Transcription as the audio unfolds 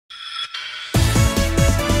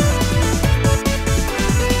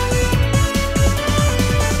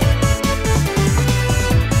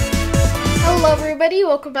everybody,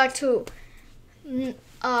 welcome back to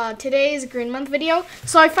today's Green Month video.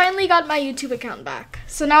 So I finally got my YouTube account back,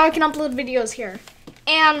 so now I can upload videos here.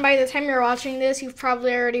 And by the time you're watching this, you've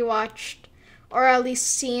probably already watched or at least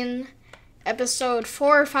seen episode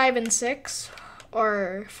 4, 5, and 6,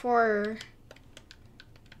 or 4.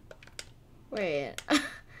 Wait,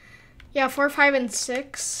 yeah, 4, 5, and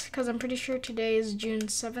 6, because I'm pretty sure today is June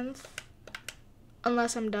 7th.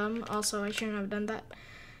 Unless I'm dumb. Also, I shouldn't have done that.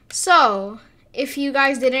 So, if you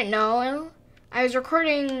guys didn't know, I was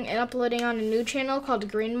recording and uploading on a new channel called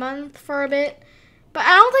Green Month for a bit. But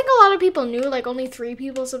I don't think a lot of people knew, like only 3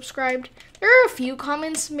 people subscribed. There are a few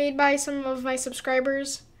comments made by some of my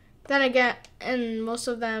subscribers. Then again, and most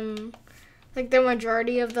of them, like the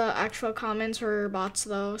majority of the actual comments were bots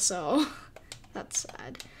though, so that's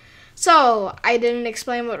sad. So, I didn't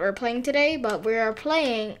explain what we're playing today, but we are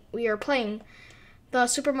playing the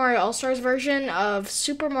Super Mario All-Stars version of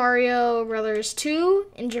Super Mario Bros. 2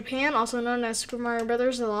 in Japan, also known as Super Mario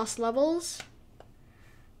Bros. The Lost Levels.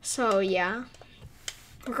 So, yeah.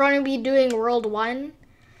 We're going to be doing World 1,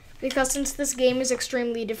 because since this game is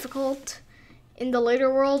extremely difficult, in the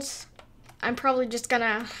later worlds, I'm probably just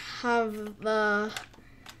gonna have the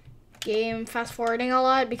game fast-forwarding a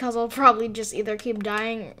lot, because I'll probably just either keep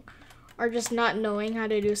dying or just not knowing how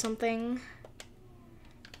to do something.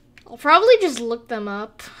 I'll probably just look them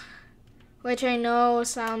up, which I know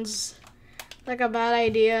sounds like a bad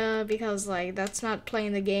idea because, like, that's not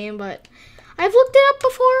playing the game, but I've looked it up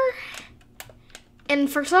before, and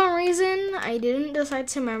for some reason, I didn't decide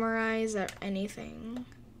to memorize anything.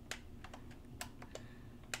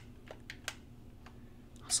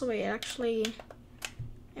 Also, wait, actually,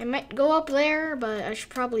 I might go up there, but I should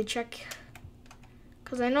probably check,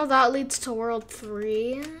 because I know that leads to World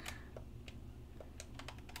 3.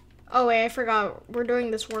 Oh wait, I forgot. We're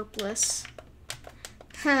doing this workless.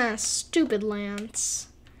 Huh, stupid Lance.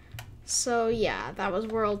 So yeah, that was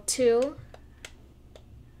World 2.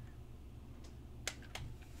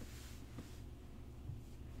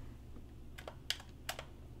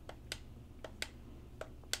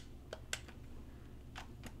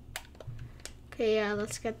 Okay, yeah,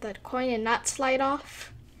 let's get that coin and not slide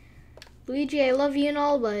off. Luigi, I love you and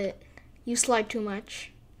all, but you slide too much.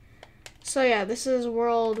 So yeah, this is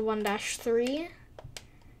World 1-3.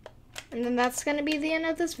 And then that's going to be the end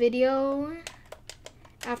of this video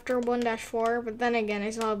after 1-4. But then again,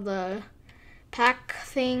 I still have the pack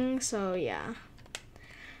thing, so yeah.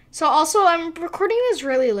 So also, I'm recording this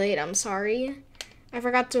really late, I'm sorry. I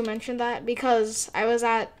forgot to mention that because I was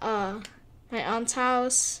at my aunt's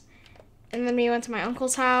house. And then we went to my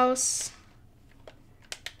uncle's house.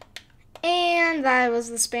 And that was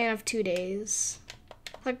the span of 2 days.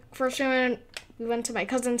 Like, first we went to my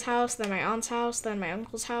cousin's house, then my aunt's house, then my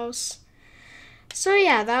uncle's house. So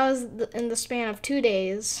yeah, that was in the span of 2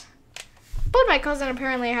 days. But my cousin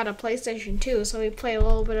apparently had a PlayStation 2, so we played a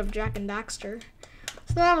little bit of Jak and Daxter.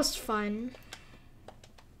 So that was fun.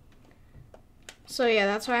 So yeah,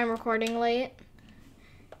 that's why I'm recording late.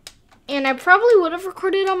 And I probably would have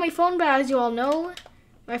recorded on my phone, but as you all know,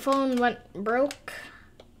 my phone went broke.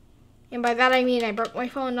 And by that I mean I broke my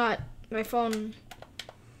phone, not my phone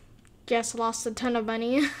just lost a ton of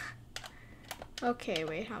money. Okay,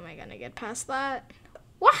 wait, how am I gonna get past that?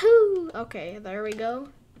 Wahoo! Okay, there we go.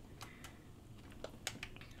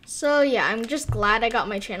 So yeah, I'm just glad I got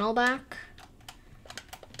my channel back.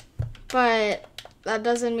 But that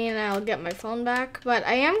doesn't mean I'll get my phone back. But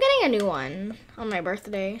I am getting a new one on my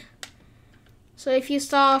birthday. So if you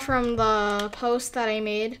saw from the post that I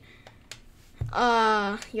made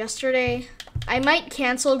yesterday, I might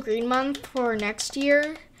cancel Green Month for next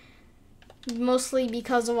year. Mostly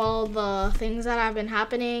because of all the things that have been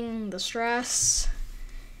happening, the stress,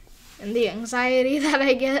 and the anxiety that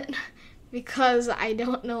I get because I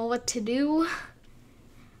don't know what to do.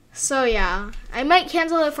 So yeah, I might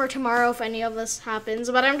cancel it for tomorrow if any of this happens,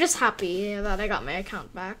 but I'm just happy that I got my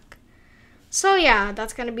account back. So yeah,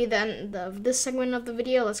 that's going to be the end of this segment of the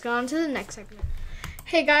video. Let's go on to the next segment.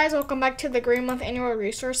 Hey guys, welcome back to the Green Month Annual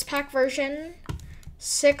Resource Pack version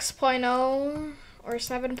 6.0. or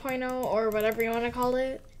 7.0, or whatever you want to call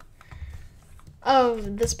it,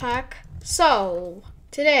 of this pack. So,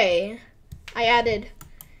 today, I added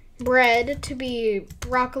bread to be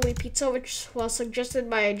broccoli pizza, which was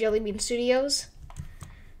suggested by Jelly Bean Studios.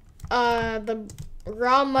 The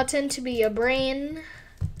raw mutton to be a brain,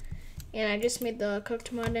 and I just made the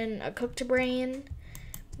cooked mutton a cooked brain,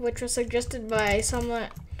 which was suggested by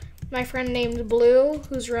my friend named Blue,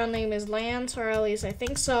 whose real name is Lance, or at least I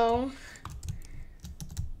think so.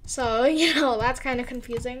 So, you know, that's kind of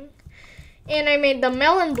confusing. And I made the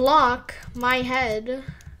melon block my head,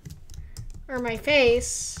 or my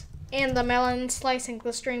face, and the melon slice and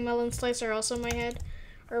glistering melon slice are also my head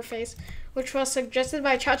or face, which was suggested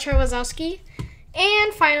by Cha-Cha Wazowski.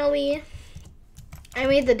 And finally, I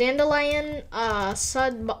made the dandelion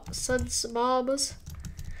Suds Bob's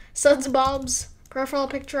profile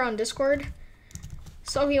picture on Discord.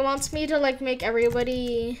 So he wants me to like make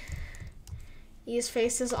everybody use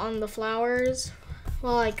faces on the flowers.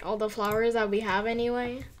 Well, like all the flowers that we have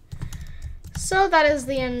anyway. So that is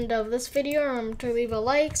the end of this video. Remember to leave a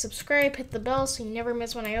like, subscribe, hit the bell so you never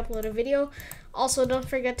miss when I upload a video. Also, don't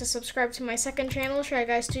forget to subscribe to my second channel, Shy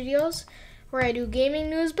Guy Studios, where I do gaming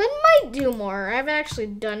news, but might do more. I haven't actually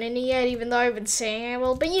done any yet, even though I've been saying I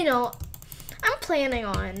will. But you know, I'm planning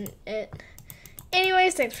on it.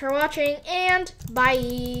 Anyways, thanks for watching, and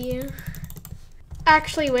bye.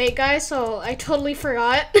 Actually, wait, guys, so I totally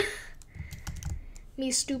forgot.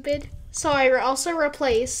 Me stupid. So I also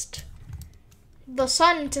replaced the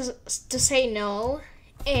sun to say no,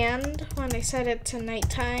 and when I set it to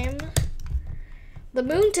nighttime, the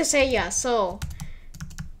moon to say yes. So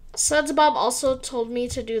Suds Bob also told me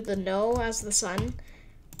to do the no as the sun,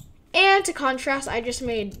 and to contrast, I just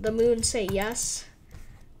made the moon say yes.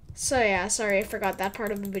 So yeah, sorry, I forgot that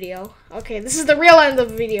part of the video. Okay, this is the real end of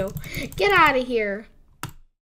the video. Get out of here.